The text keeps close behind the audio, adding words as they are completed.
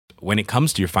when it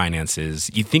comes to your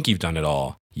finances, you think you've done it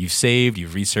all. You've saved,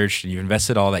 you've researched, and you've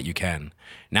invested all that you can.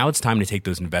 Now it's time to take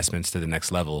those investments to the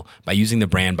next level by using the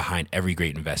brand behind every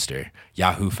great investor,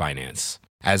 Yahoo Finance.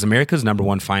 As America's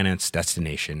 #1 finance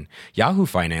destination, Yahoo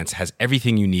Finance has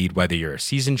everything you need, whether you're a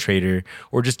seasoned trader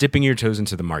or just dipping your toes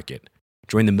into the market.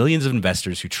 Join the millions of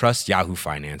investors who trust Yahoo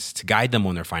Finance to guide them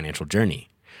on their financial journey.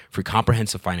 For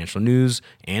comprehensive financial news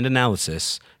and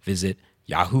analysis, visit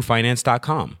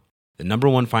yahoofinance.com, the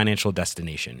 #1 financial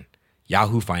destination,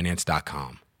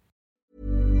 yahoofinance.com.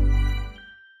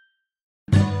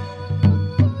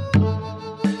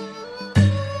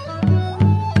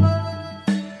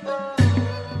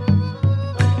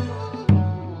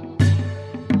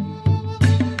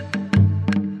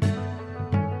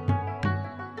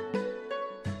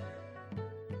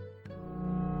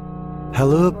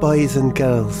 Hello, boys and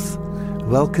girls.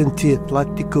 Welcome to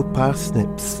Athletico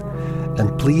Parsnips,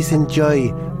 and please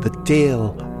enjoy the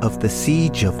tale of the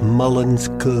Siege of Mullins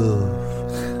Cove.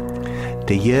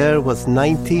 The year was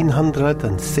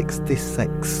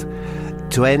 1966.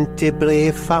 20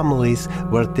 brave families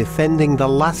were defending the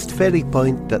last ferry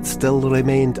point that still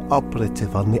remained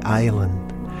operative on the island.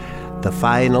 The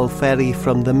final ferry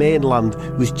from the mainland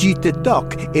was due to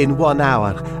dock in 1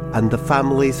 hour, and the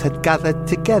families had gathered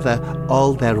together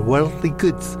all their worldly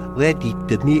goods ready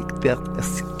to make their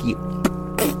escape.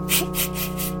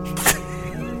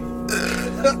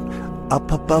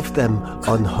 Up above them,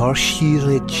 on Horseshoe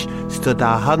Ridge, stood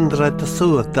 100 or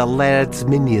so of the laird's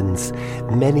minions,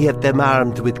 many of them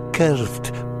armed with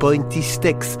curved, pointy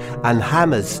sticks and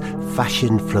hammers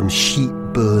fashioned from sheep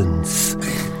bones.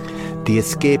 The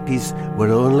escapees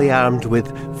were only armed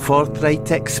with forthright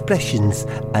expressions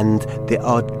and the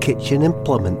odd kitchen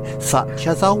implement, such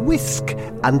as a whisk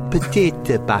and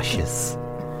potato bashes.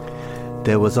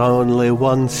 There was only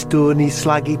one stony,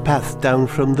 slaggy path down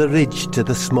from the ridge to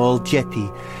the small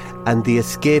jetty, and the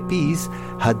escapees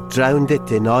had drowned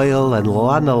it in oil and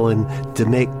lanolin to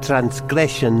make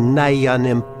transgression nigh on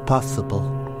impossible.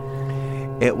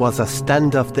 It was a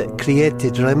standoff that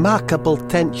created remarkable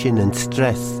tension and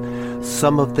stress.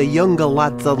 Some of the younger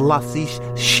lads and lassies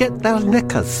shit their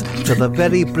knickers to the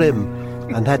very brim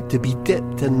and had to be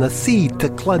dipped in the sea to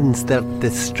cleanse their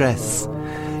distress.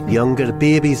 Younger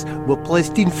babies were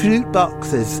placed in fruit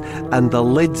boxes and the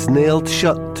lids nailed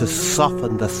shut to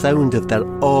soften the sound of their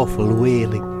awful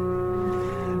wailing.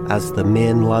 As the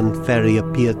mainland ferry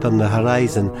appeared on the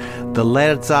horizon, the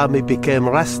Laird's army became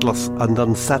restless and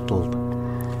unsettled.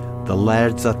 The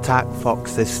Laird's attack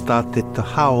foxes started to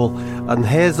howl, and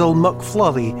Hazel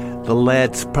McFlurry, the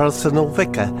Laird's personal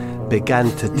vicar,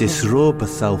 began to disrobe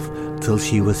herself till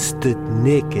she was stood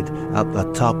naked at the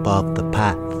top of the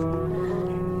path.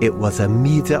 It was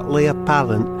immediately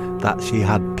apparent that she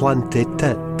had plenty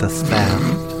tit to spare.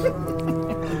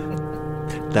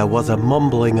 There was a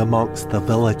mumbling amongst the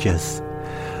villagers.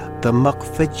 The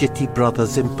McFidgety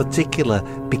brothers in particular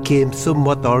became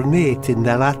somewhat ornate in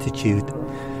their attitude.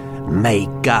 "My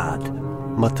God,"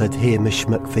 muttered Hamish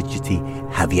McFidgety,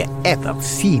 "have you ever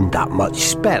seen that much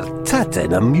spare tit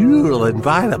in a mural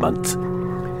environment?"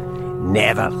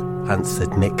 "Never,"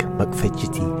 answered Mick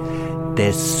McFidgety.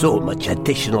 "There's so much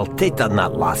additional tit on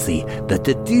that lassie that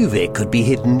the duvet could be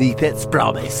hidden neath its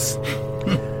promise."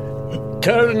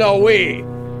 "Turn away,"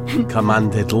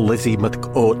 commanded Lizzie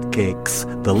McOatcakes,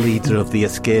 the leader of the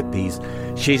escapees.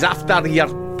 "She's after your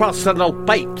personal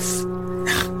pipes."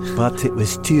 But it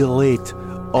was too late.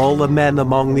 All the men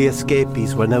among the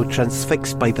escapees were now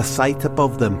transfixed by the sight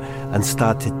above them and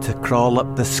started to crawl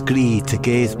up the scree to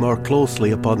gaze more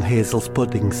closely upon Hazel's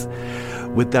puddings,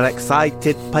 with their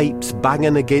excited pipes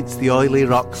banging against the oily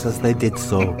rocks as they did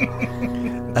so.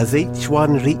 As each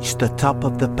one reached the top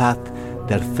of the path,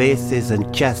 their faces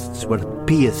and chests were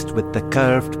pierced with the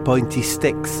curved, pointy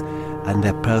sticks, and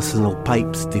their personal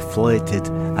pipes deflated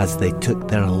as they took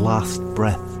their last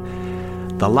breath.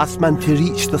 The last man to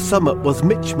reach the summit was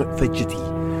Mitch McFidgety,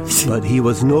 but he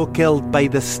was no killed by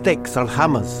the sticks or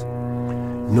hammers.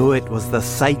 No, it was the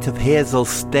sight of Hazel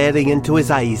staring into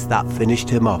his eyes that finished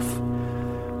him off,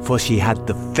 for she had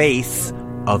the face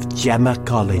of Gemma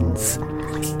Collins.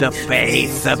 The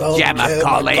face of Gemma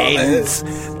Collins!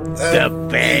 The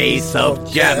face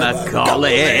of Gemma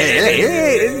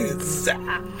Collins!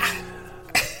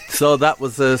 So that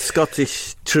was a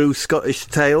true Scottish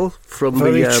tale from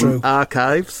the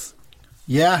archives.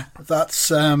 Yeah, that's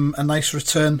a nice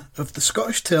return of the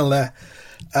Scottish tale there.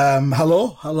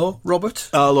 Hello, Robert.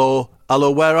 Hello,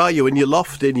 where are you? In your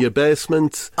loft, in your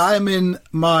basement? I'm in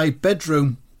my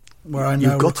bedroom, where I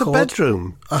now You've got record. a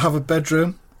bedroom? I have a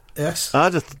bedroom, yes. I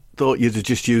just thought you'd have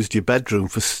just used your bedroom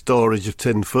for storage of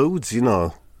tin foods, you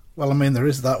know. Well, I mean, there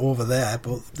is that over there,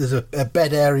 but there's a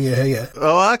bed area here.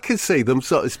 Oh, I can see them.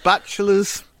 So it's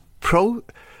bachelor's pro.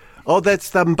 Oh, that's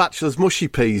them bachelor's mushy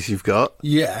peas you've got.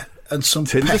 Yeah, and some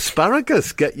Tinned peck.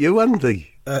 asparagus. Get you,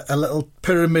 Andy. A little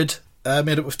pyramid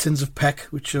made up of tins of peck,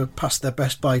 which are past their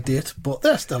best by date, but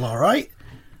they're still all right.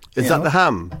 Is that the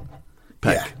ham?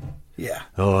 Peck. Yeah.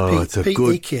 Oh, it's a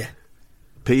good PEK.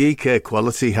 PEK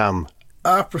quality ham.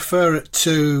 I prefer it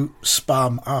to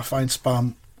Spam. I find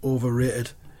Spam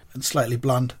overrated and slightly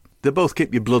bland. They both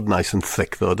keep your blood nice and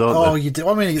thick, though, don't Oh, they? you do.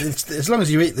 I mean, as long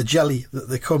as you eat the jelly that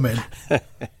they come in,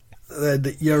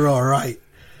 then you're all right.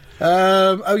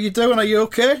 How you doing? Are you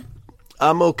okay?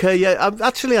 I'm okay, yeah.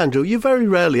 Actually, Andrew, you very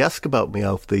rarely ask about my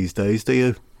health these days, do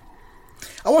you?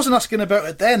 I wasn't asking about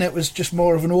it then. It was just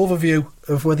more of an overview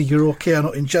of whether you're okay or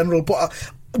not in general.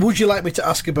 But would you like me to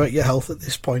ask about your health at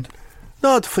this point?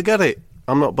 No, forget it.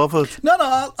 I'm not bothered. No,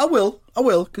 I will,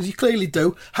 because you clearly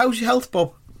do. How's your health,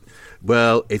 Bob?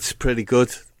 Well, it's pretty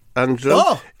good, Andrew.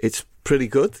 Oh. It's pretty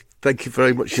good. Thank you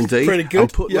very much indeed. Pretty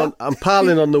good, I'm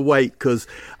piling on the weight because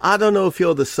I don't know if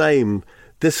you're the same.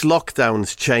 This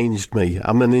lockdown's changed me.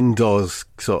 I'm an indoors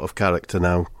sort of character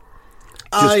now.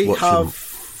 I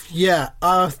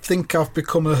think I've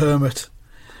become a hermit.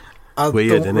 I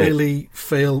Weird, don't innit? really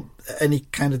feel any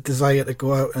kind of desire to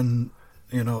go out and,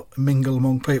 mingle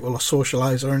among people or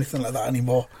socialise or anything like that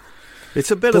anymore.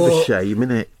 It's a bit of a shame,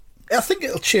 isn't it? I think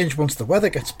it'll change once the weather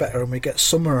gets better and we get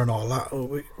summer and all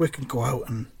that. We can go out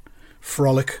and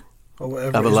frolic or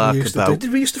whatever Have a it is lark we used to about. do.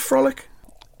 Did we used to frolic?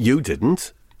 You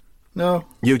didn't. No.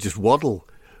 You just waddle.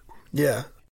 Yeah.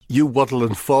 You waddle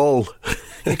and fall.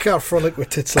 You can't frolic with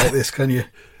tits like this, can you?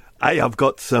 Hey, I've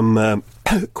got some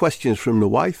questions from the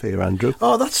wife here, Andrew.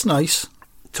 Oh, that's nice.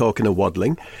 Talking of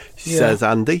waddling, she Yeah. says,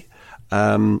 Andy,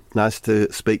 nice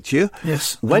to speak to you.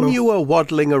 Yes. When hello. you are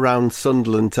waddling around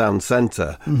Sunderland town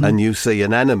centre and you see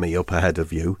an enemy up ahead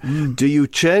of you, do you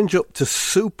change up to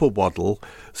super waddle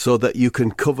so that you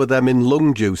can cover them in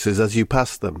lung juices as you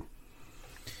pass them?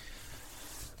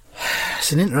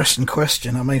 It's an interesting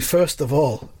question. I mean, first of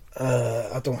all,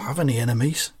 I don't have any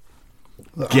enemies.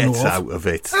 that I Get know of. out of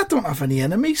it. I don't have any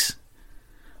enemies.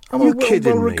 I'm You a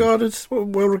kidding me?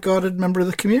 well-regarded member of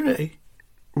the community.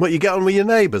 What, you get on with your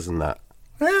neighbours and that?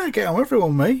 Yeah, I get on with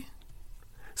everyone, me.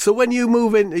 So when you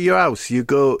move into your house,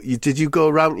 did you go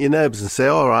around to your neighbours and say,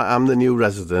 all right, I'm the new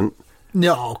resident?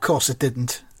 No, of course it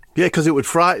didn't. Yeah, because it would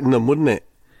frighten them, wouldn't it?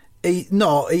 He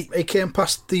came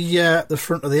past the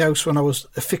front of the house when I was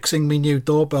fixing my new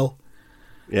doorbell,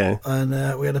 Yeah.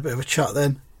 and we had a bit of a chat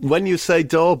then. When you say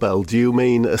doorbell, do you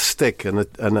mean a stick and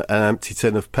an empty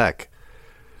tin of peck?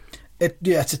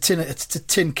 It's a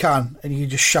tin can, and you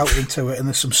just shout into it, and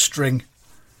there's some string,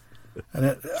 and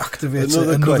it activates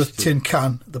another question. tin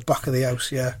can at the back of the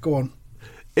house. Yeah, go on.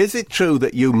 Is it true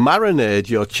that you marinade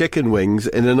your chicken wings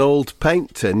in an old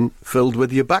paint tin filled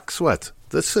with your back sweat?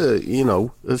 That's a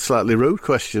slightly rude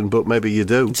question, but maybe you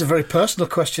do. It's a very personal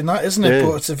question, that, isn't it? Yeah.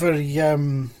 But it's a very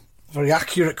very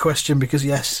accurate question because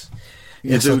yes,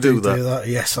 You do I do that?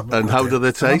 Yes, And how do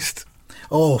they taste?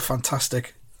 Oh,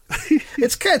 fantastic!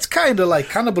 it's kind of like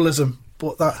cannibalism,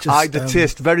 but that just They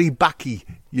taste very backy,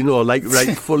 like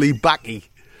right fully backy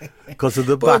because of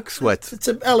the back sweat. It's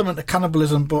an element of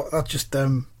cannibalism, but that just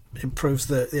improves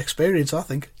the experience, I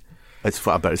think.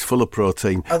 I bet it's full of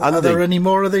protein. Are there any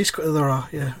more of these? There are,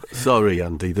 yeah. Sorry,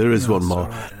 Andy, there is one more. all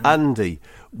right, yeah. Andy,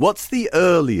 what's the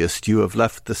earliest you have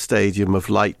left the Stadium of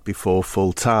Light before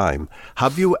full time?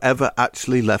 Have you ever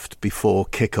actually left before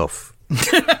kick-off?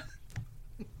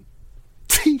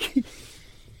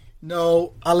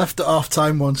 No, I left at half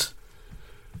time once.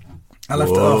 At half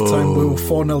time. We were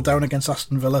 4-0 down against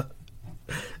Aston Villa.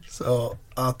 So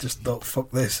I just thought,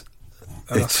 fuck this.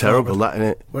 And It's terrible, that, isn't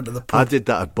it? Went to the pub. I did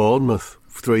that at Bournemouth,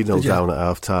 3-0 Did you? down at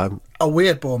half time. Away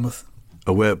at Bournemouth.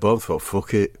 Away at Bournemouth, thought,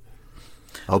 fuck it.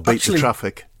 I'll beat Actually- the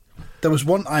traffic. There was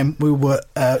one time we were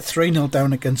 3-0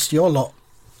 down against your lot.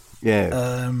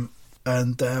 Yeah.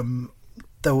 And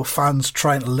there were fans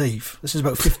trying to leave. This is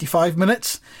about 55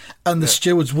 minutes, and the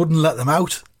stewards wouldn't let them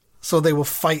out, so they were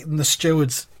fighting the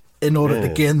stewards in order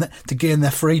to gain their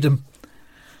freedom.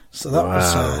 So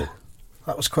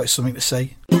that was quite something to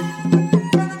see.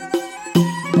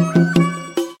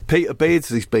 Peter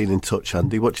Beardsley's been in touch,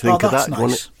 Andy. What do you think of that's that?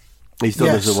 nice. He's done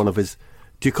Yes. as one of his.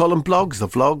 Do you call them blogs or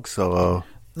vlogs or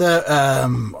The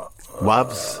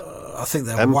WAVs? I think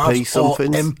they're MP WAV or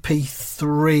somethings?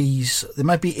 MP3s. They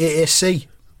might be AAC.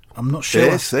 I'm not sure.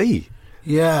 AC.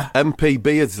 Yeah. MP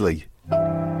Beardsley.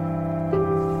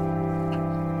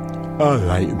 All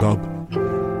right, Bob.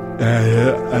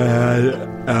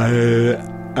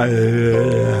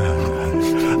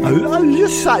 I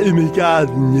just sat in my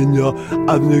garden, you know,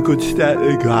 having a good start of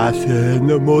the grass and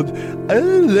the mud and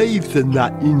the leaves and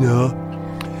that, you know.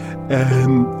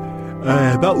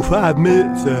 About 5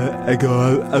 minutes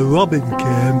ago, a robin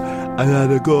came and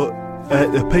had a go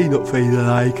at the peanut feeder,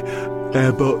 like,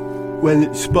 but when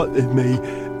it spotted me,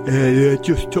 it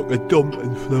just took a dump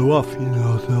and flew off, you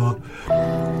know,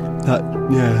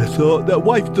 so that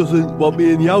wife doesn't want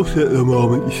me in the house at the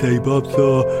moment, you see, Bob,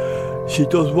 so she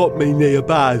does want me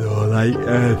nearby though, like,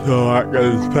 so I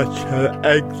can fetch her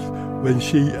eggs when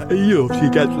she, you know, if she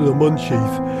gets the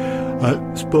munchies. I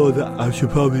suppose that I should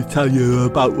probably tell you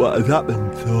about what has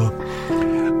happened, so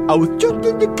I was just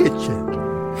in the kitchen,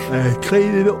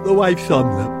 cleaning up the wife's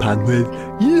omelette pan with,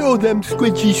 you know, them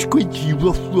squidgy,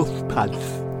 rough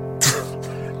pads.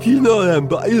 Do you know them?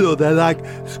 But you know, they're like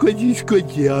squidgy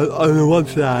on the one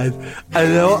side,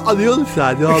 and on the other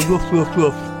side they're all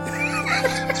rough.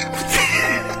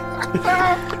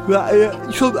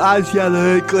 But, sometimes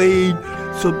yellow, green,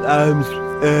 sometimes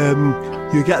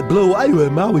you get blue. Anyway,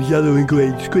 mine was yellow and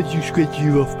green, squidgy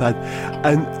rough pad.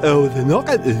 And there was a knock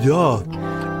at the door,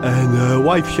 and the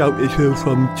wife shouted through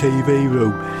from the TV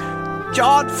room,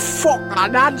 "Don't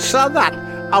fucking answer that!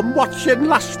 I'm watching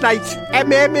last night's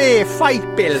MMA fight,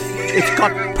 Bill. It's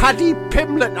got Paddy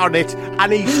Pimblett on it,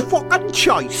 and he's fucking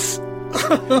choice."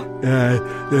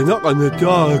 The knock on the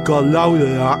door got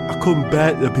louder. I couldn't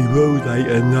bear to be rude, like,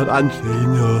 and not answer, you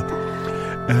know.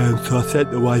 So I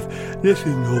said to the wife,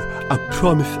 "Listen, love, I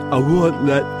promise I won't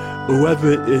let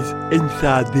whoever it is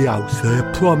inside the house. I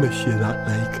promise you that,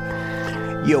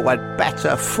 like." "You had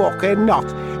better fucking not.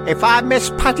 If I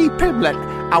miss Paddy Pimblett,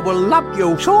 I will lamp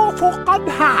you so fucking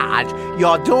hard,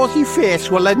 your dozy face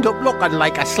will end up looking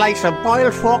like a slice of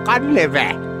boiled fucking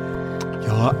liver."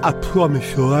 "Yeah, I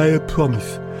promise you, I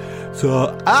promise."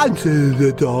 So I answered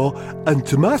the door, and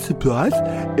to my surprise,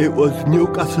 it was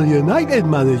Newcastle United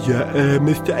manager,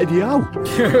 Mr. Eddie Howe.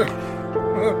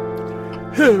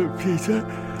 "Hello, Peter.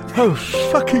 How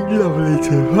fucking lovely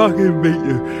to fucking meet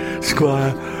you,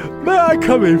 Squire. May I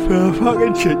come in for a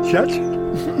fucking chit-chat?"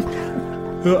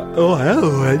 "Oh,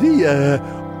 hello, Eddie.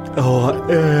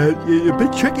 You're a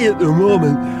bit tricky at the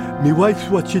moment. My wife's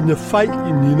watching the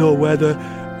fighting, you know, where they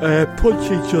punch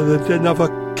each other, then have a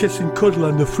kiss and cuddle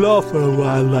on the floor for a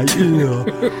while, like, you know."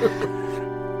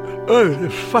 "Oh,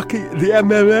 the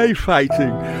MMA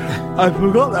fighting. I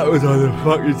forgot that was on the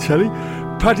fucking telly.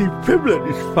 Paddy Pimblett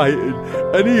is fighting,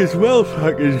 and he is well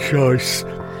fucking choice."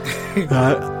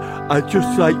 I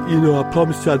just, like, you know, I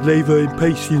promised I'd leave her in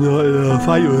peace, you know, till the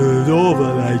fight was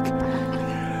over, like.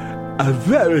 I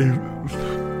very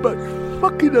much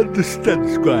fucking understand,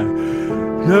 Squire.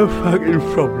 No fucking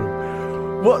problem.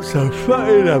 What's a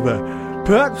fucking ever?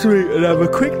 Perhaps we can have a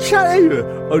quick chat here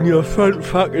on your front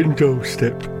fucking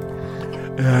doorstep.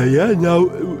 Yeah, no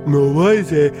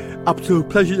worries. Absolute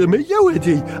pleasure to meet you,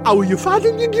 Eddie. How are you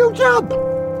finding your new job?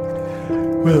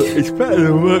 Well, it's better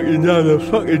than working down a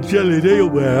fucking jellied eel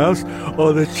warehouse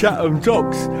or the Chatham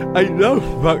Docks. Ain't no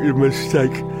fucking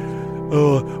mistake.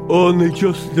 Oh, only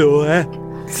just though, eh?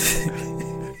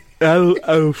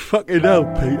 Oh, fucking hell,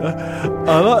 Peter.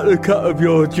 I like the cut of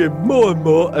your jib more and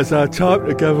more as our time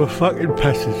together fucking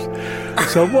passes.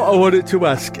 So what I wanted to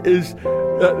ask is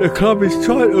that the club is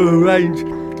trying to arrange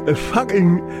a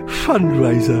fucking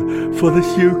fundraiser for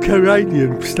this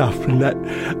Ukrainian stuff and that,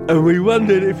 and we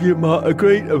wondered if you might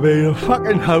agree to be a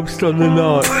fucking host on the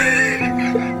night.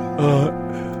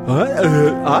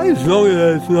 As long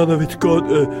as none of it's going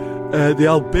to the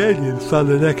Albanian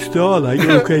fella next door, like,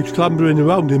 who keeps clambering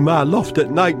around in my loft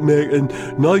at night making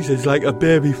noises like a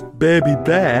baby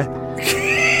bear.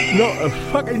 Not a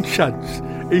fucking chance.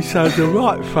 He sounds a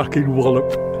right fucking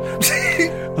wallop.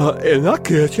 In that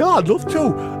case, yeah, I'd love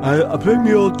to. I bring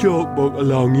the old joke book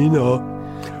along, you know.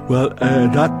 Well,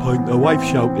 at that point, the wife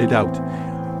shouted out,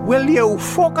 "Will you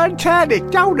fucking turn it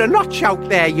down a notch out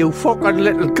there, you fucking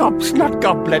little gobsnut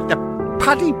goblet? The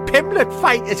Paddy Pimblett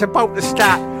fight is about to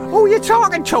start. Who are you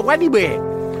talking to, anyway?"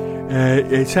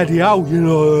 It's Eddie Howe, you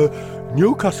know,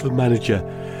 Newcastle manager."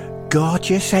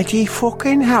 "Gorgeous Eddie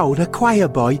fucking Howe, the choir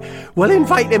boy? Well,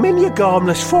 invite him in, you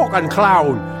harmless fucking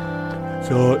clown."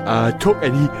 So I took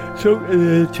Eddie through to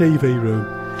the TV room.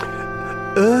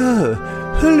 "Oh,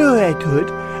 hello, Edward.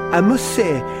 I must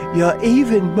say, you're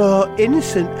even more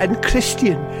innocent and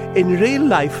Christian in real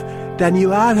life than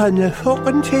you are on the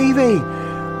fucking TV.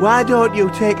 Why don't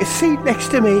you take a seat next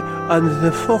to me on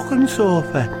the fucking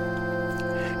sofa?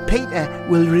 Peter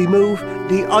will remove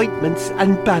the ointments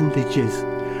and bandages."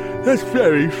 "That's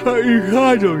very fucking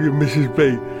kind of you, Mrs.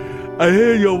 B. I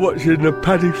hear you're watching the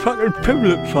Paddy fucking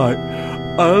Pimblett fight.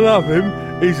 I love him.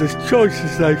 He's as choice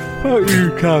as they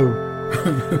fucking come."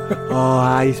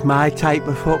 Oh, he's my type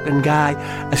of fucking guy.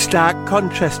 A stark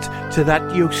contrast to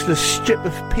that useless strip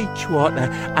of peach water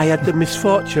I had the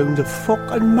misfortune to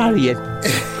fucking marrying.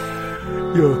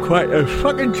 You're quite a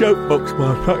fucking joke box,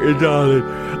 my fucking darling.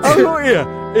 Oh, look here.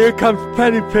 Here comes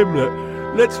Paddy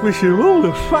Pimblett. Let's wish him all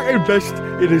the fucking best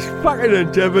in his fucking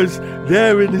endeavours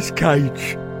there in his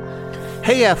cage.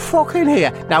 Here, fucking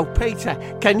here. Now, Peter,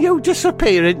 can you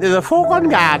disappear into the fucking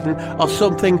garden or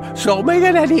something so me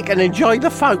and Eddie can enjoy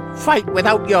the fight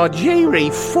without your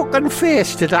jeery fucking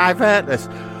face to divert us?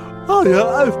 Oh,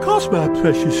 yeah, of course, my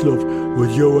precious love.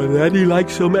 Would you and Eddie like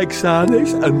some egg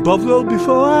sarnies and Bovril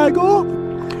before I go?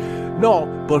 No,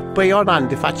 but be on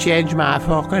hand if I change my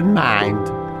fucking mind.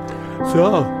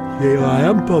 So, here I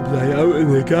am, Bobley, out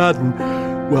in the garden,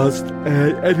 whilst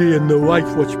Eddie and the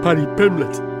wife watch Paddy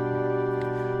Pimblett.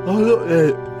 Oh,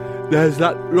 look, there's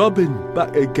that Robin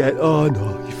back again. Oh,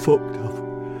 no, he fucked off.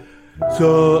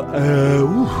 So,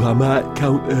 I might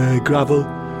count gravel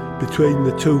between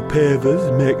the two pavers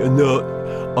and make a note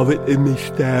of it in my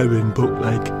staring book,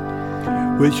 like.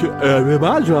 Which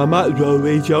reminds me, I might as well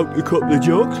read out a couple of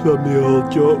jokes from the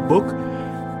old joke book.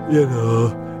 You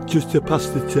know, just to pass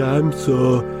the time,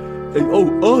 so...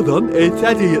 Oh, hold on, it's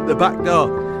Eddie at the back door.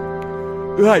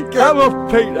 Right, come on,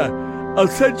 Peter. I'll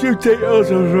send you details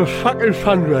of a fucking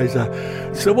fundraiser.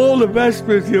 So all the best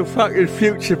with your fucking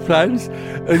future plans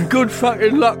and good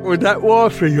fucking luck with that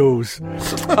wife of yours.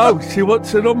 Oh, she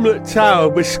wants an omelette tower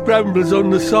with scramblers on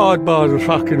the sidebar the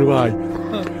fucking way.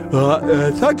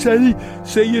 Thanks, Eddie.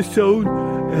 See you soon.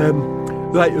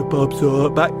 Right, Bob, so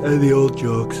back to the old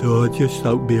joke. So just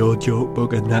out the old joke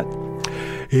book and that.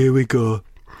 Here we go.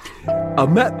 I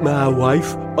met my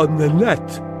wife on the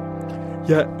net.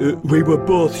 Yeah, we were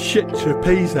both shit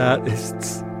trapeze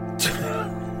artists.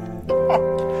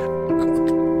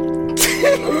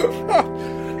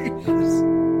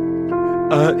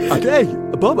 Hey,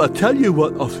 Bob, I tell you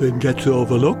what often gets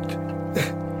overlooked.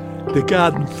 The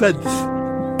garden fence.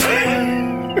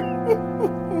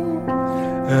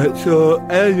 So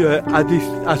anyway,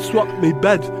 I swapped my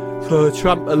bed for a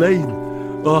trampoline.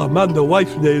 Oh man, the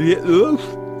wife nearly hit the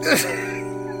roof.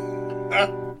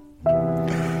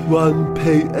 One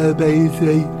Peter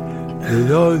Beasley,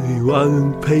 there's only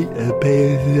one Peter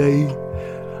Beasley.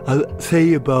 I'll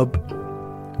see you, Bob.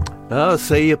 I'll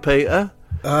see you, Peter.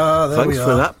 There Thanks we are.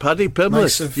 for that, Paddy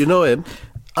Pimblett. Nice You know him?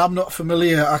 I'm not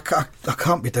familiar. I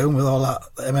can't be doing with all that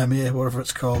MMA, whatever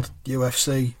it's called,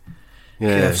 UFC,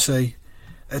 KFC.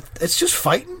 It's just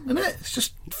fighting, isn't it? It's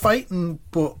just fighting,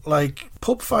 but like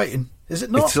pub fighting, is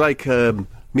it not? It's like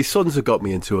my sons have got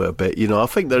me into it a bit. You know, I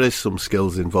think there is some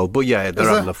skills involved, but yeah, they're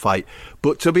having a fight.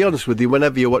 But to be honest with you,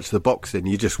 whenever you watch the boxing,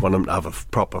 you just want them to have a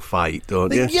proper fight,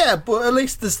 don't you? Yeah, but at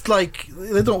least there's like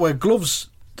they don't wear gloves,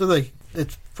 do they?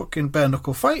 It's fucking bare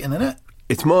knuckle fighting, isn't it?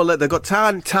 It's more like they've got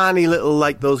tiny little,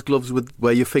 like those gloves with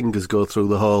where your fingers go through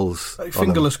the holes. Like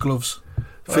fingerless gloves.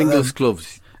 Fingerless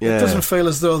gloves. Yeah. It doesn't feel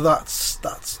as though that's.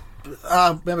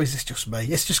 Maybe it's just me.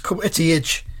 It's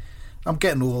age. I'm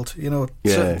getting old, you know.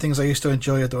 Yeah. Certain things I used to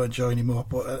enjoy, I don't enjoy anymore.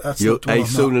 But that's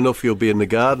soon enough you'll be in the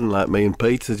garden like me and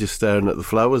Peter, just staring at the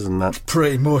flowers and that.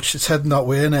 Pretty much, it's heading that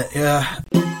way, isn't it? Yeah.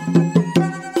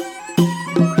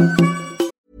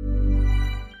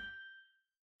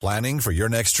 Planning for your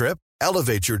next trip?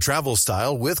 Elevate your travel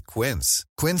style with Quince.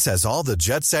 Quince has all the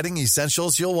jet-setting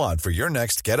essentials you'll want for your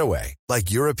next getaway,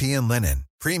 like European linen,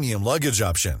 premium luggage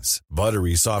options,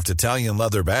 buttery soft Italian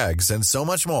leather bags, and so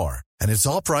much more. And it's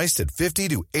all priced at 50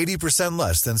 to 80%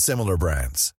 less than similar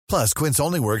brands. Plus, Quince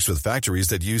only works with factories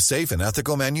that use safe and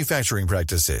ethical manufacturing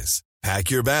practices.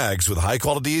 Pack your bags with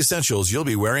high-quality essentials you'll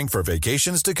be wearing for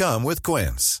vacations to come with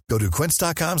Quince. Go to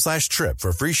quince.com/trip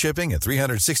for free shipping and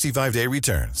 365-day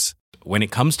returns. When it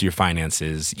comes to your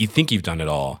finances, you think you've done it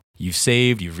all. You've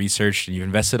saved, you've researched, and you've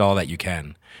invested all that you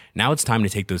can. Now it's time to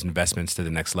take those investments to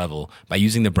the next level by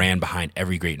using the brand behind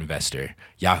every great investor,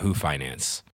 Yahoo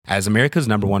Finance. As America's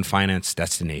 #1 finance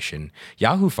destination,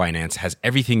 Yahoo Finance has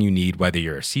everything you need, whether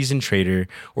you're a seasoned trader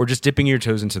or just dipping your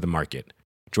toes into the market.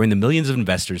 Join the millions of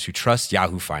investors who trust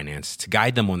Yahoo Finance to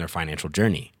guide them on their financial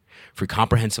journey. For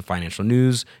comprehensive financial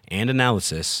news and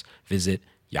analysis, visit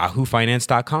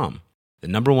yahoofinance.com. The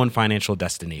 #1 financial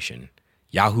destination,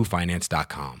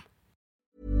 yahoofinance.com.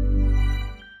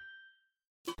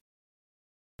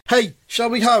 Hey, shall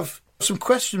we have some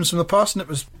questions from the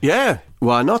parsnippers? Yeah,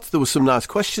 why not? There were some nice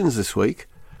questions this week.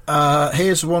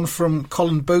 Here's one from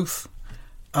Colin Booth.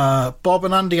 Bob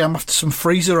and Andy, I'm after some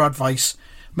freezer advice.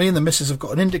 Me and the missus have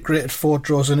got an integrated 4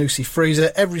 drawers Zanussi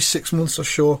freezer. Every 6 months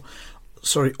or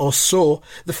or so,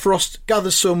 the frost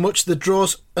gathers so much the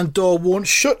drawers and door won't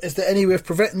shut. Is there any way of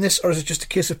preventing this, or is it just a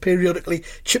case of periodically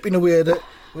chipping away at it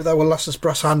with our lasses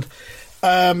brass hand?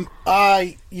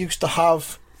 I used to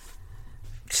have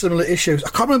similar issues. I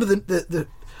can't remember the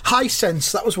High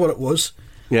Sense, that was what it was.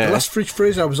 Yeah. The last fridge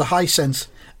freezer was a High Sense,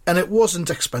 and it wasn't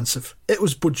expensive. It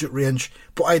was budget range,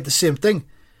 but I had the same thing.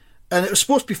 And it was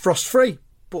supposed to be frost-free,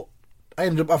 but I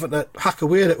ended up having to hack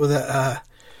away at it with the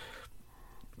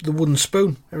wooden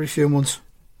spoon every few months.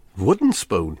 Wooden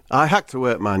spoon? I hacked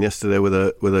away at mine yesterday with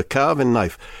a carving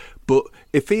knife. But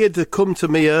if he had come to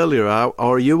me earlier,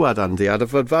 or you had, Andy, I'd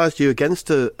have advised you against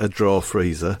a drawer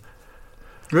freezer.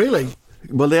 Really?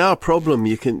 Well, they are a problem.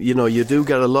 You do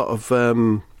get a lot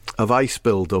of ice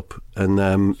build up,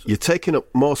 and you're taking up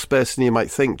more space than you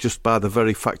might think just by the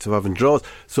very fact of having drawers.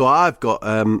 So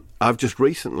I've just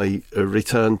recently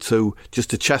returned to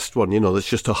just a chest one. That's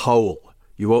just a hole.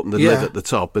 You open the lid at the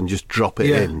top and just drop it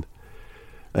in.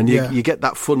 And you get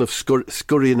that fun of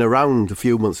scurrying around a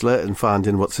few months later and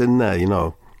finding what's in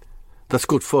there, That's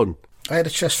good fun. I had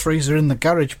a chest freezer in the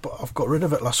garage, but I've got rid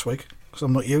of it last week because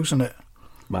I'm not using it.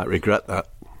 Might regret that.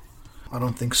 I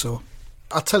don't think so.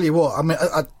 I'll tell you what, I mean,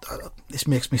 I this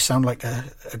makes me sound like a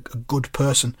good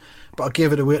person, but I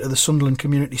gave it away to the Sunderland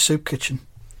Community Soup Kitchen.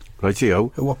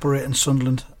 Rightio. Who operate in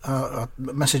Sunderland. I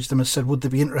messaged them and said, would they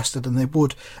be interested? And they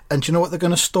would. And do you know what they're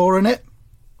going to store in it?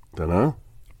 Don't know.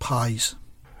 Pies.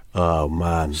 Oh,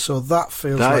 man. So that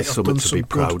feels that like is I've something done to some be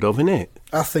proud of, isn't it?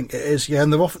 I think it is, yeah.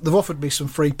 And they've offered me some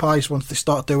free pies once they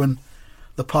start doing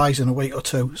the pies in a week or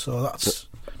two. So that's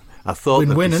I thought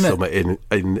win-win, there'd be innit? something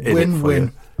in Win-win. it for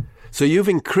you. So you've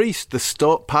increased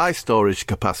the pie storage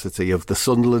capacity of the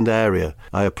Sunderland area.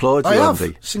 I applaud you, I have,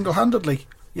 Andy. single-handedly,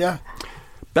 yeah.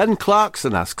 Ben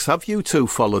Clarkson asks, have you two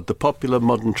followed the popular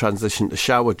modern transition to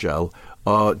shower gel,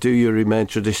 or do you remain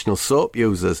traditional soap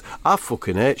users? I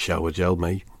fucking hate shower gel,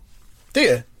 me. Do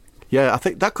you? Yeah, I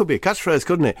think that could be a catchphrase,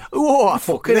 couldn't it? Oh, I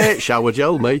fucking hate shower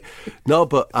gel, me. No,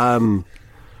 but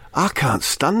I can't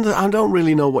stand it. I don't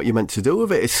really know what you're meant to do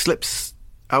with it. It slips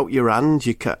out your hand.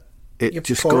 You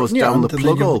just goes down the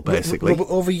plug hole, basically. Rub it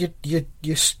over your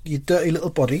dirty little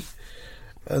body,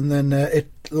 and then it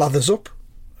lathers up.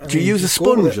 Do you use a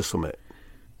sponge or something?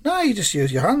 No, you just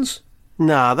use your hands.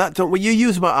 Nah, well, you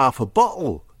use about half a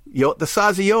bottle. The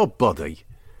size of your body.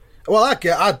 Well, I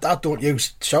don't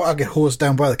use shower. I get hosed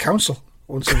down by the council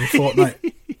once every fortnight.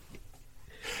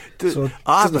 So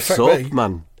I'm a soap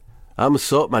man. I'm a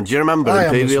soap man. Do you remember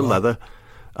Imperial Leather?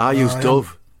 I use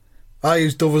Dove. I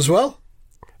use Dove as well.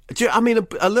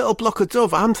 A little block of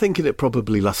Dove, I'm thinking it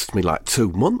probably lasts me like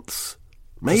 2 months.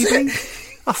 Maybe.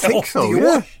 I think so,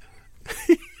 yeah.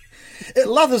 It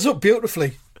lathers up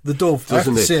beautifully, the Dove,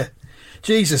 doesn't it? Say.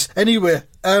 Jesus. Anyway,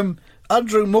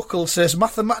 Andrew Muckle says,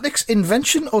 mathematics,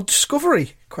 invention or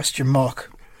discovery? ?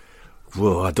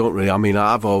 Well, I don't really.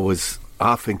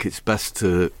 I think it's best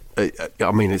to.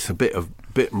 It's a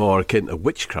bit more akin to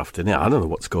witchcraft, isn't it? I don't know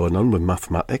what's going on with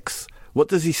mathematics. What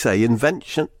does he say?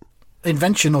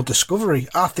 Invention or discovery?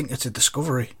 I think it's a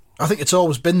discovery. I think it's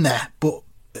always been there, but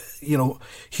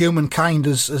humankind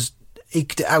has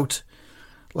eked it out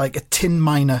like a tin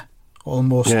miner,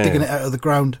 almost digging it out of the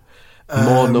ground.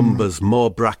 More numbers,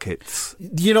 more brackets.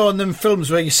 In them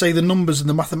films where you see the numbers and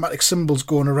the mathematic symbols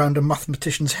going around a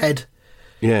mathematician's head,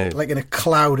 like in a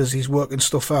cloud as he's working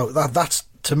stuff out. That's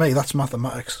to me, that's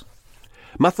mathematics.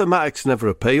 Mathematics never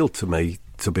appealed to me,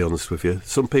 to be honest with you.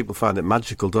 Some people find it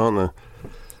magical, don't they?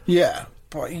 Yeah,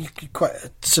 but you're quite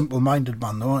a simple-minded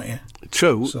man, though, aren't you?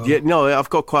 True. So. Yeah, no, I've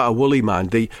got quite a woolly mind.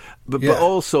 But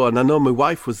also, and I know my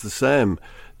wife was the same,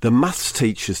 the maths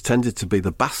teachers tended to be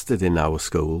the bastard in my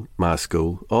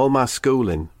school. All my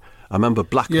schooling. I remember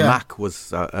Black Mac was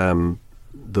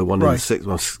the one in the sixth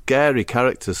one. Scary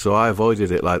character, so I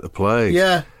avoided it like the plague.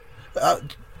 Yeah.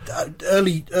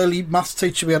 Early maths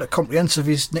teacher we had at Comprehensive,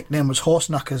 his nickname was Horse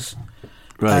Knackers.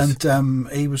 Right. And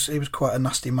he was quite a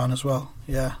nasty man as well,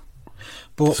 yeah.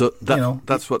 But so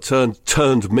that's what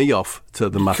turned me off to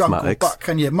the mathematics. Can't go back,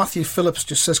 can you? Matthew Phillips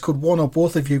just says, could one or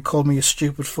both of you call me a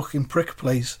stupid fucking prick,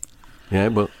 please? Yeah,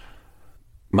 well,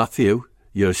 Matthew,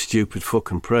 you're a stupid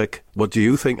fucking prick. What do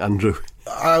you think, Andrew?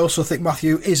 I also think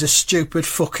Matthew is a stupid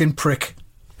fucking prick.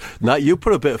 Now, you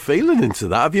put a bit of feeling into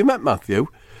that. Have you met Matthew?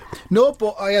 No,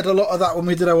 but I had a lot of that when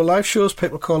we did our live shows.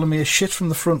 People calling me a shit from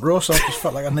the front row, so I just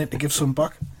felt like I need to give some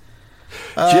back.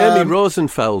 Jamie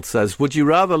Rosenfeld says, would you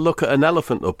rather look at an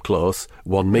elephant up close,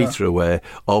 1 metre away,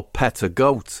 or pet a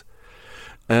goat?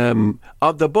 They're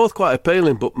both quite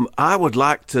appealing, but I'd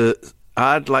like to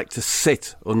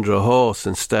sit under a horse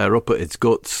and stare up at its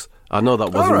guts. I know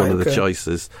that wasn't one of the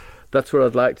choices. That's what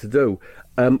I'd like to do.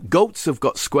 Goats have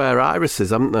got square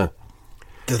irises, haven't they?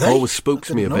 Do they? Always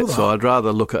spooks me a bit, so I'd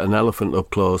rather look at an elephant up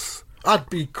close. I'd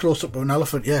be close up to an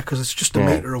elephant, yeah, because it's just a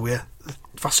metre away.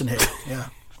 Fascinating, yeah.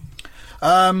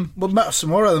 We'll meet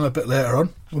some more of them a bit later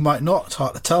on. We might not, it's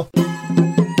hard to tell.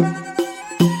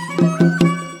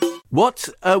 What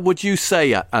would you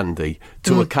say, Andy,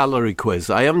 to a calorie quiz?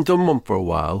 I haven't done one for a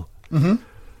while,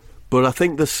 but I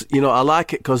think this, I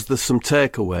like it because there's some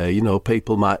takeaway.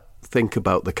 People might think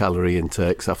about the calorie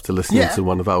intakes after listening to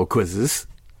one of our quizzes.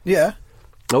 Yeah.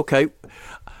 Okay.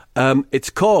 It's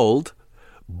called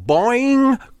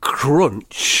Boing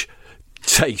Crunch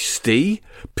Tasty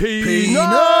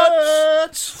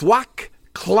Peanuts Thwack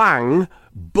Clang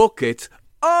Bucket.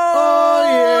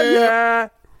 Oh yeah.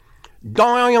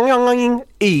 Doing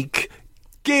eek.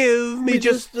 Give me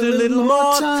just a little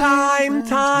more time.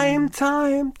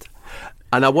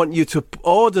 And I want you to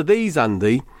order these,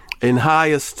 Andy, in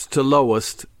highest to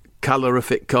lowest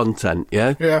calorific content,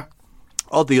 yeah? Yeah.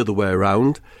 Or the other way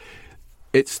around.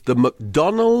 It's the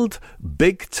McDonald's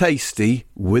Big Tasty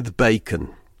with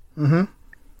bacon. Mm-hmm.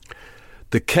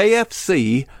 The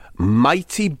KFC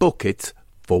Mighty Bucket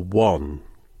for $1.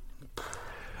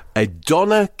 A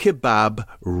doner kebab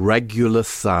regular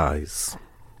size.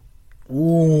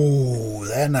 Ooh,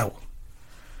 there now.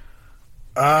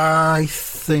 I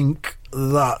think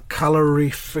that,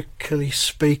 calorifically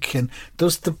speaking,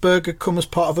 does the burger come as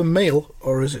part of a meal,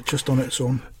 or is it just on its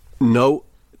own? No,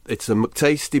 it's a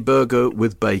McTasty burger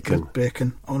with bacon. With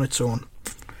bacon on its own.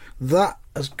 That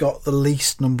has got the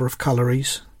least number of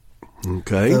calories.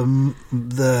 Okay.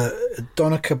 The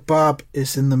doner kebab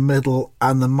is in the middle,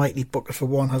 and the Mighty Bucket for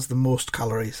 $1 has the most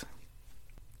calories.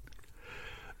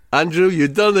 Andrew,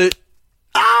 you've done it.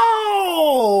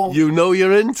 Oh! You know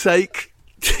your intake.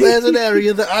 There's an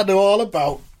area that I know all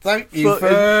about. Thank you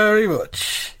very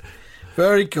much.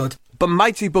 Very good. But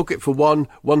Mighty Bucket for $1,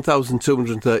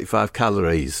 1,235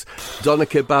 calories. Doner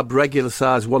kebab regular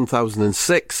size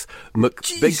 1,006.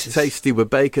 Big Tasty with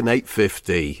bacon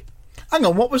 850. Hang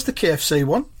on, what was the KFC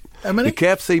one? How many? The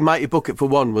KFC Mighty Bucket for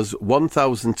 $1 was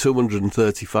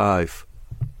 1,235.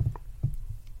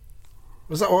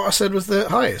 Was that what I said was the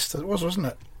highest? It was, wasn't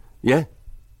it? Yeah.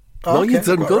 Oh, no, okay. you've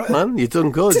done good, man. You've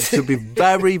done good. You should be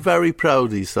very, very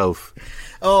proud of yourself.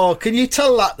 Oh, can you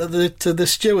tell that to the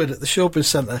steward at the shopping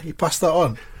centre? You pass that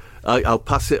on? I'll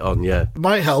pass it on, yeah. It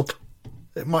might help.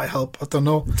 I don't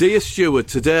know. Dear steward,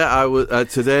 today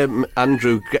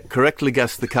Andrew correctly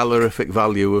guessed the calorific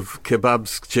value of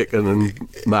kebabs, chicken and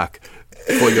mac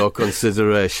for your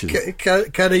consideration.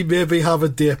 Can he maybe have a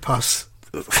day pass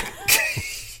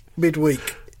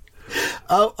midweek?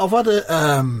 I've had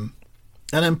an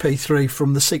MP3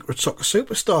 from the Secret Soccer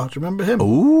Superstar. Do you remember him?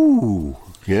 Ooh,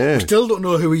 yeah. Still don't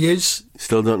know who he is.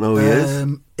 Still don't know who he is.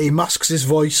 He masks his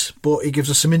voice, but he gives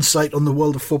us some insight on the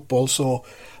world of football, so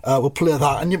we'll play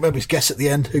that, and you maybe guess at the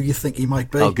end who you think he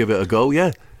might be. I'll give it a go,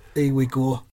 yeah. Here we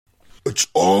go. It's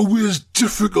always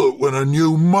difficult when a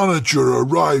new manager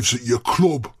arrives at your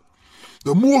club.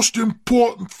 The most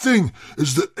important thing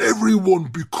is that everyone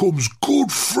becomes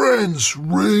good friends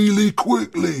really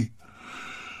quickly.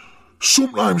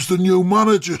 Sometimes the new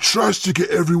manager tries to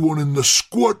get everyone in the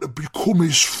squad to become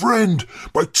his friend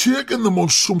by taking them on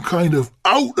some kind of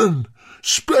outing,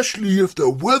 especially if the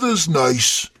weather's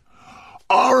nice.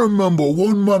 I remember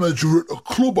one manager at a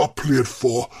club I played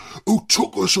for who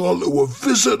took us all to a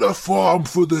visitor farm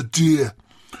for the day.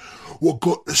 We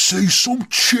got to see some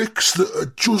chicks that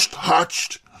had just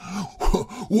hatched.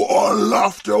 We all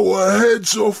laughed our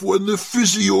heads off when the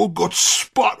physio got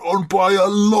spat on by a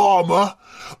llama,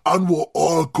 and we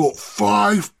all got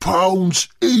 £5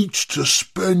 each to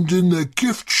spend in the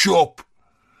gift shop.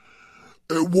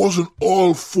 It wasn't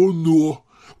all fun though.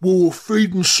 We were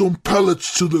feeding some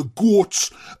pellets to the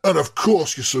goats, and of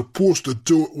course you're supposed to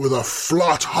do it with a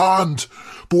flat hand,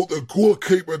 but the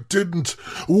goalkeeper didn't.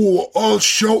 We were all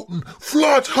shouting,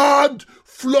 "Flat hand!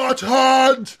 Flat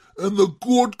hand!" and the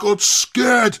goat got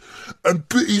scared and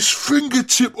bit his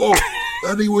fingertip off,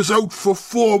 and he was out for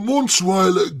 4 months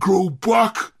while it grew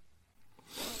back.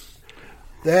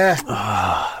 There.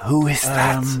 Who is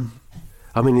that?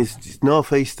 I mean, it's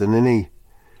North Eastern, isn't he?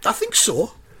 I think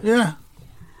so, yeah.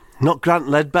 Not Grant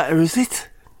Ledbetter, is it?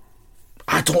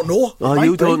 I don't know. Oh,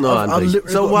 you don't know, Andy.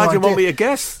 So why do you want me to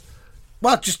guess?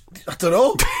 Well, I don't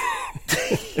know.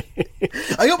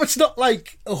 I hope it's not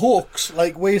like a hoax,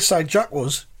 like Wayside Jack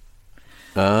was.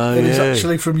 It is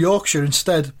actually from Yorkshire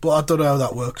instead, but I don't know how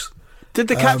that works. Did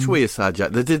they catch Wayside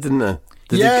Jack? They did, didn't they?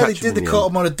 They did. They caught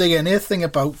him on a DNA thing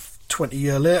about 20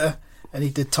 years later, and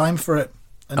he did time for it.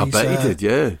 And I bet he did,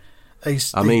 yeah. He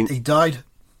died.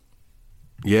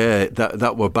 Yeah,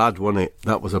 that were bad, wasn't it?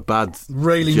 That was a bad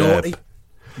Really jab. naughty.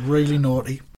 Really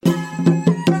naughty.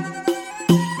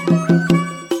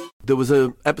 There was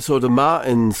an episode of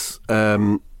Martin's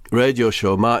radio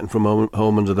show, Martin from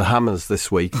Home Under the Hammers,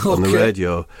 this week on the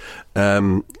radio.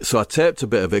 So I taped a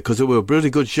bit of it because it was a bloody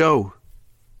good show.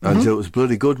 And it was a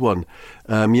bloody good one.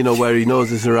 You know, where he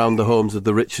noses around the homes of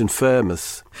the rich and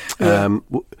famous. Do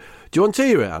you want to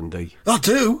hear it, Andy? I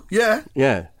do, yeah.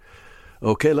 Yeah.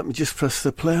 OK, let me just press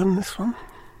the play on this one.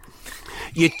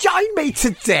 You join me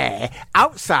today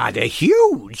outside a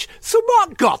huge,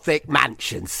 somewhat gothic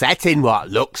mansion set in what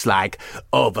looks like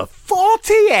over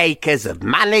 40 acres of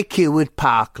manicured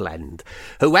parkland.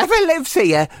 Whoever lives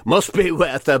here must be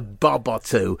worth a bob or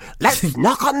two. Let's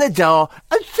knock on the door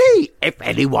and see if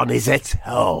anyone is at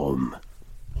home.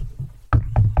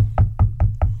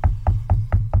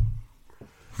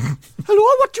 Hello,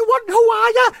 what do you want? Who are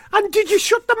you? And did you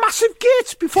shut the massive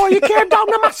gates before you came down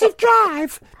the massive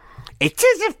drive? It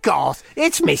is, of course.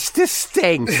 It's Mr.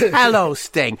 Sting. Hello,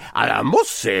 Sting. And I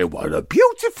must say, what a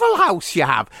beautiful house you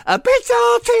have. A bit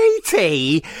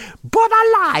RTT, but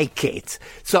I like it.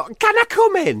 So, can I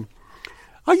come in?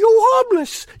 Are you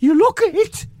homeless? You look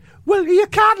it. Well, you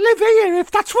can't live here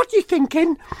if that's what you're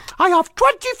thinking. I have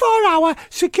 24-hour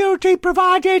security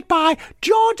provided by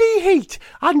Geordie Heat,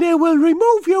 and they will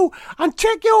remove you and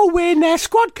take you away in their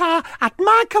squad car at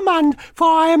my command, for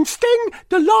I am Sting,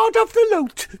 the Lord of the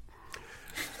Loot.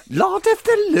 Lord of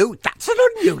the Loot, that's an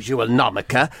unusual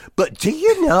nomiker, but do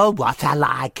you know what? I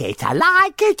like it, I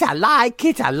like it, I like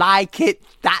it, I like it.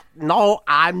 No,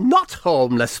 I'm not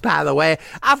homeless, by the way.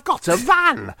 I've got a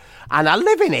van, and I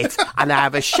live in it, and I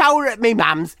have a shower at me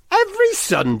mum's every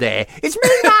Sunday. It's me,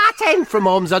 Martin, from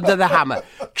Homes Under the Hammer.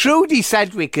 Trudy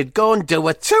said we could go and do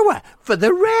a tour for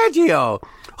the radio.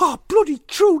 Oh, bloody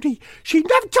Trudy, she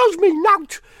never tells me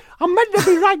nought. I'm meant to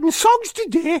be writing songs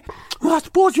today. Well, I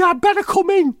suppose you had better come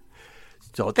in.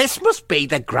 So this must be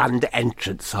the grand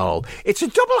entrance hall. It's a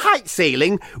double-height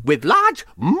ceiling with large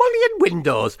mullioned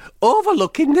windows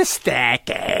overlooking the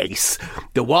staircase.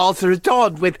 The walls are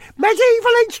adorned with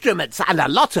medieval instruments and a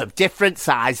lot of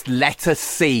different-sized letter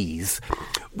C's.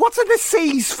 What are the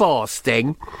C's for,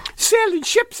 Sting? Sailing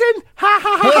ships in? Ha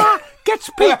ha ha ha! Gets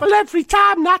people every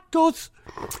time, that does.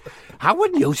 How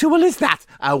unusual is that?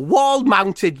 A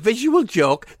wall-mounted visual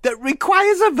joke that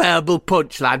requires a verbal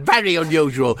punchline. Very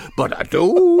unusual, but I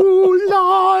do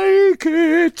like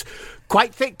it.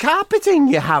 Quite thick carpeting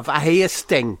you have, I hear,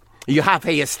 Sting. You have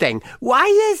here, Sting. Why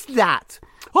is that?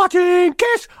 What, in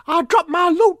case I drop my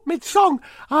loot mid-song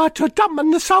to dampen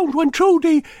the sound when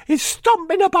Trudy is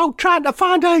stomping about trying to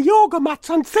find her yoga mats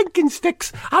and thinking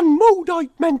sticks and mood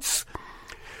ointments.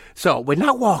 So we're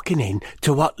now walking in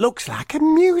to what looks like a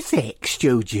music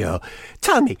studio.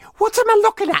 Tell me, what am I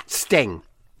looking at, Sting?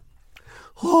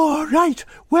 Oh, right.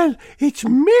 Well, it's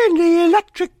mainly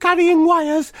electric carrying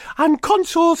wires and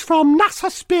consoles from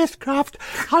NASA spacecraft,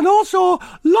 and also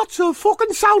lots of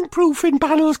fucking soundproofing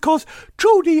panels, cause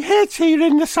Trudy hates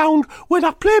hearing the sound when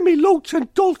I play me lutes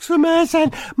and dulcimers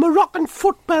and Moroccan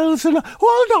footbells and...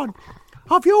 Hold on.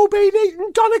 Have you been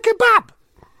eating doner kebab?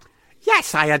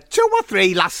 Yes, I had 2 or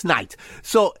 3 last night.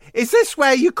 So, is this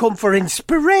where you come for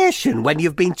inspiration when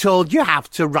you've been told you have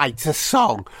to write a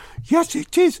song? Yes,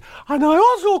 it is. And I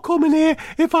also come in here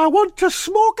if I want to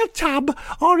smoke a tab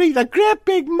or eat a great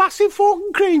big massive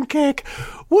fucking cream cake.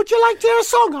 Would you like to hear a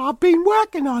song I've been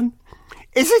working on?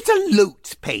 Is it a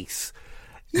lute piece?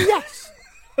 Yes.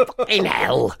 Fucking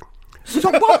hell. So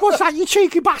what was that, you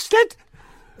cheeky bastard?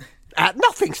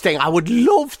 Nothing, Sting. I would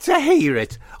love to hear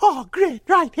it. Oh, great.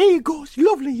 Right, here goes.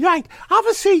 Lovely. Right, have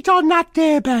a seat on that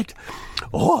daybed.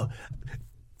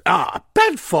 A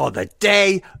bed for the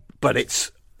day, but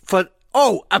it's for...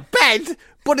 Oh, a bed,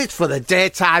 but it's for the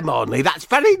daytime only. That's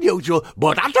very unusual,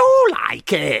 but I do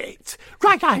like it.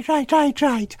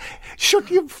 Right.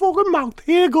 Shut your fucking mouth.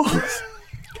 Here goes.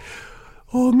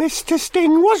 Oh, Mr.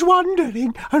 Sting was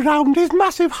wandering around his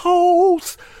massive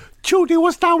house. Judy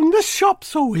was down the shop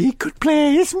so he could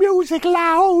play his music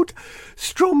loud,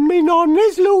 strumming on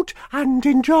his lute and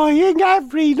enjoying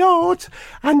every note.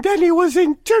 And then he was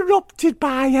interrupted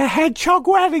by a hedgehog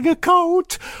wearing a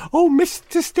coat. Oh,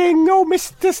 Mr. Sting,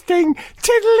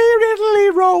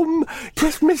 tiddly-riddly-rom.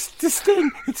 Yes, Mr. Sting,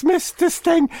 it's Mr.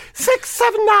 Sting. 6,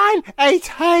 7, 9, 8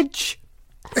 hedge.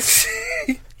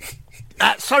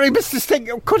 Sorry, Mr. Sting,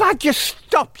 could I just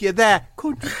stop you there?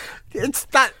 It's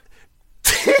that...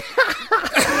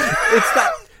 It's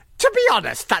that, to be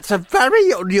honest, that's a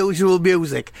very unusual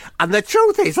music, and the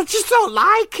truth is I just don't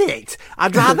like it.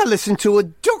 I'd rather listen to a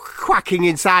duck quacking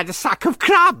inside a sack of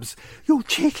crabs. You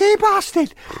cheeky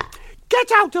bastard. Get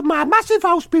out of my massive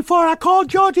house before I call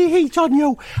Geordie Heat on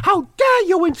you. How dare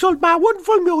you insult my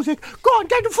wonderful music? Go on,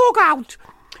 get the fuck out.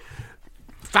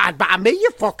 Fine by me, you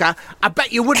fucker. I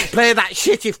bet you wouldn't play that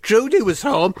shit if Trudy was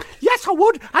home. Yes, I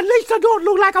would. At least I don't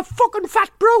look like a fucking fat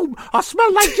broom or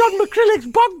smell like John McCrillick's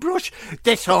bog brush.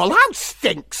 This whole house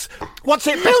stinks. What's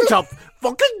it built of?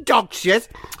 Fucking dog shit.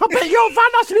 I bet your van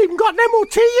hasn't even got an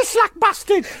MOT, you slack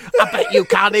bastard. I bet you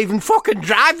can't even fucking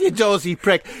drive, you dozy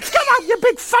prick. Get out, you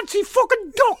big fancy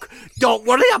fucking duck. Don't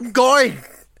worry, I'm going.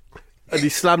 And he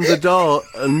slammed the door,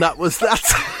 and that was that.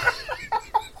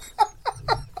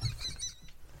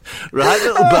 Right,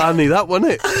 little Barney, that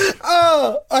wasn't it?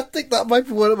 Oh, I think that might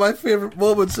be one of my favourite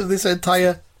moments of this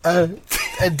entire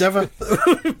endeavour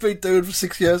that we've been doing for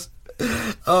 6 years.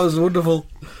 Oh, it was wonderful.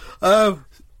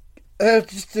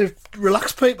 Just to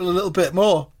relax people a little bit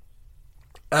more,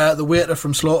 the waiter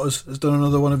from Slaughters has done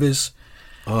another one of his.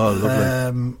 Oh,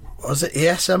 lovely. Was it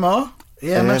ASMR?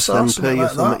 EMSR? Something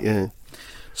like that. Yeah.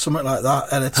 Something like that,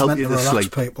 and it's Help meant you to to relax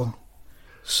sleep. people.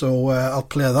 So I'll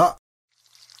play that.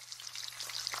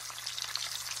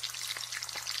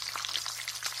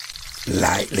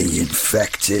 Lightly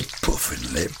infected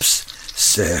puffin lips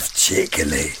served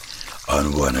cheekily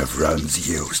on one of Ron's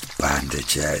used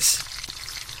bandages.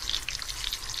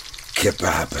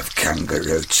 Kebab of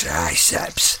kangaroo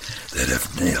triceps that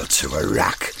have nailed to a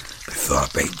rack before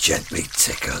being gently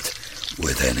tickled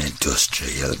with an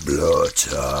industrial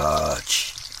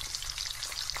blowtorch.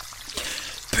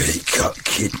 Peacock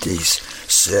kidneys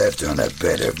served on a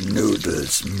bed of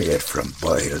noodles made from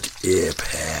boiled ape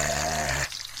hair.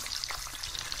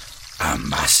 A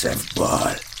massive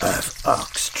ball of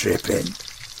ox dripping.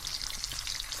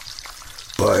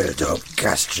 Boiled up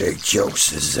gastric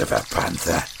juices of a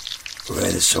panther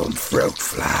with some fruit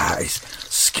flies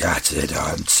scattered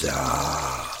on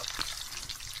top.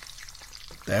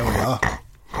 There we are.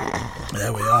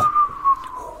 There we are.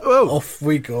 Oh, Off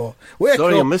we go. Wake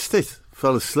sorry, I up. missed it.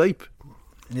 Fell asleep.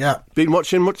 Yeah. Been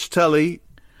watching much telly.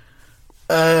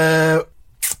 Can't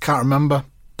remember.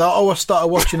 I started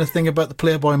watching a thing about the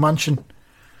Playboy Mansion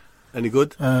Any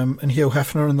good? and Hugh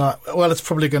Hefner and that. Well, it's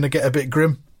probably going to get a bit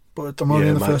grim, but I'm only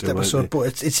Yeah, in the might first do, might episode. do.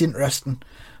 But it's interesting.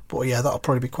 But yeah, that'll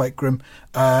probably be quite grim.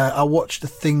 I watched the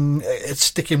thing. It's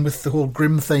sticking with the whole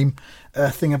grim theme.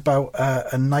 Thing about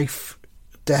a knife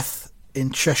death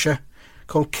in Cheshire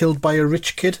called "Killed by a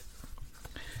Rich Kid."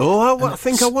 Oh, I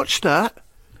think I watched that.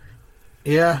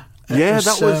 Yeah. Yeah,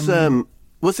 that was.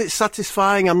 Was it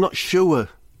satisfying? I'm not sure.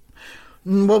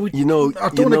 Well, You know, I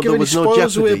don't want to give there any was no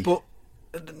spoilers away, jeopardy.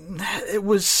 but it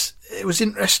was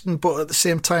interesting. But at the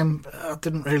same time, I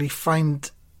didn't really find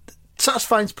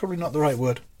satisfying is probably not the right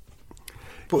word.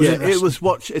 But Yeah, interesting. it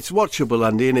was It's watchable,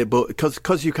 Andy, innit? But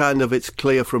because you kind of, it's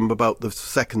clear from about the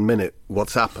second minute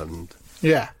what's happened.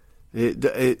 Yeah, It's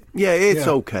Yeah.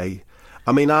 okay.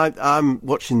 I mean, I'm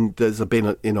watching. There's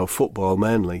been football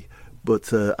mainly,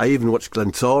 but I even watched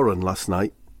Glentoran last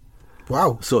night.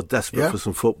 wow. So desperate Yeah. for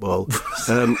some football.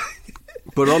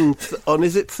 But on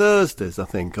is it Thursdays? I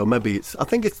think, or maybe I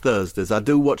think it's Thursdays. I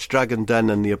do watch Dragon Den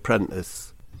and The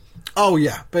Apprentice. Oh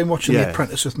yeah, been watching Yeah. The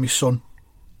Apprentice with my son.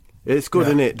 It's good,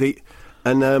 Yeah. isn't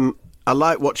it? I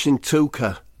like watching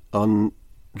Tuca on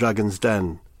Dragon's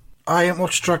Den. I ain't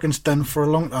watched Dragon's Den for a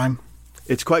long time.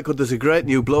 It's quite good. There's a great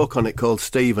new bloke on it called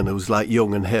Stephen, who's like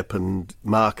young and hip and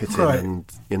marketing, Right. and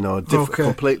Okay.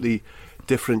 completely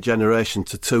different generation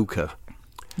to Tuca.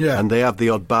 Yeah, And they have the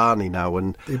odd Barney now.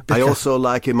 And They I bicker. also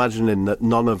like imagining that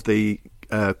none of the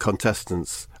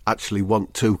contestants actually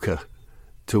want Tuca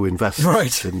to invest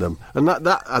Right. in them. And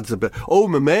that adds a bit. Oh,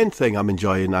 my main thing I'm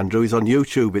enjoying, Andrew, is on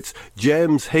YouTube. It's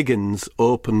James Higgins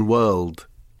Open World.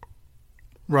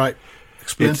 right.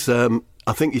 Explain. It's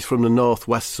I think he's from the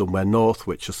northwest somewhere,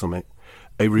 Northwich or something.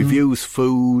 He reviews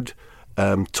food,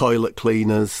 toilet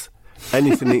cleaners,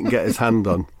 anything he can get his hand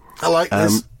on. I like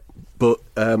this. But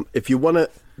if you want to,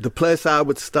 the place I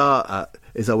would start at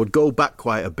is I would go back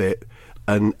quite a bit,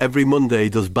 and every Monday he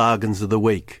does bargains of the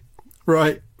week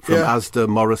Right. from Yeah. Asda,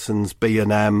 Morrison's,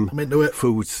 B&M, I'm into it.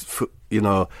 Foods,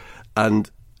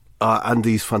 and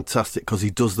Andy's fantastic because he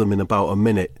does them in about a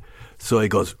minute. So he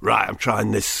goes, right, I'm trying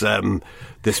this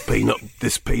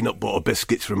peanut butter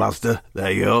biscuits from Asda. There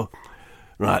you go.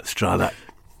 Right, let's try that.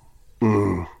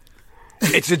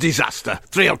 It's a disaster.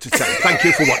 3 out of 10. Thank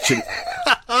you for watching.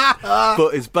 But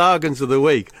his bargains of the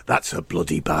week, that's a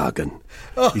bloody bargain.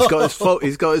 He's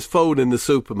got his phone in the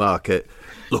supermarket.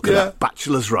 Look at Yeah. that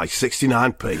bachelor's rice,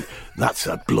 69p. That's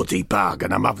a bloody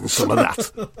bargain. I'm having some of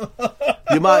that.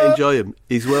 You might enjoy him.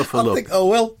 He's worth a I look. think. Oh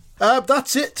well.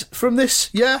 That's it from this.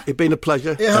 Yeah. It's been a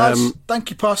pleasure. It has. Thank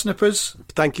you, Parsnippers.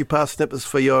 Thank you, Parsnippers,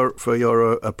 for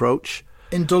your approach.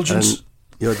 indulgence. and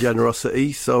your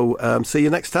generosity. So see you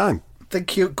next time.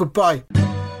 Thank you. Goodbye.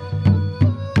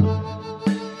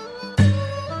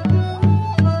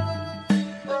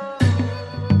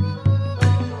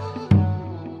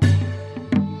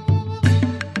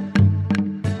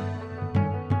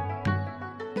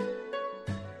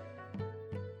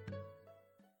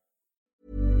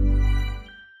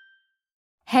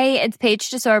 Hey, it's Paige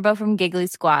DeSorbo from Giggly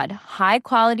Squad. High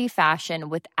quality fashion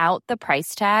without the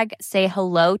price tag. Say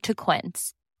hello to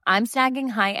Quince. I'm snagging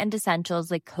high-end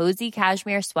essentials like cozy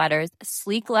cashmere sweaters,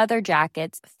 sleek leather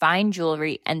jackets, fine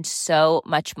jewelry, and so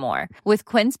much more. With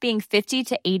Quince being 50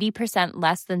 to 80%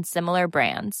 less than similar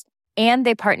brands. And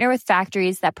they partner with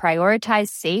factories that prioritize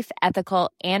safe, ethical,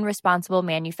 and responsible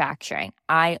manufacturing.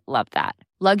 I love that.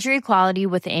 Luxury quality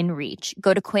within reach.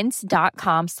 Go to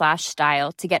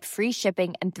quince.com/style to get free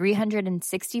shipping and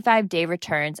 365-day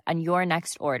returns on your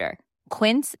next order.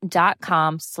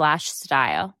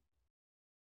 Quince.com/style.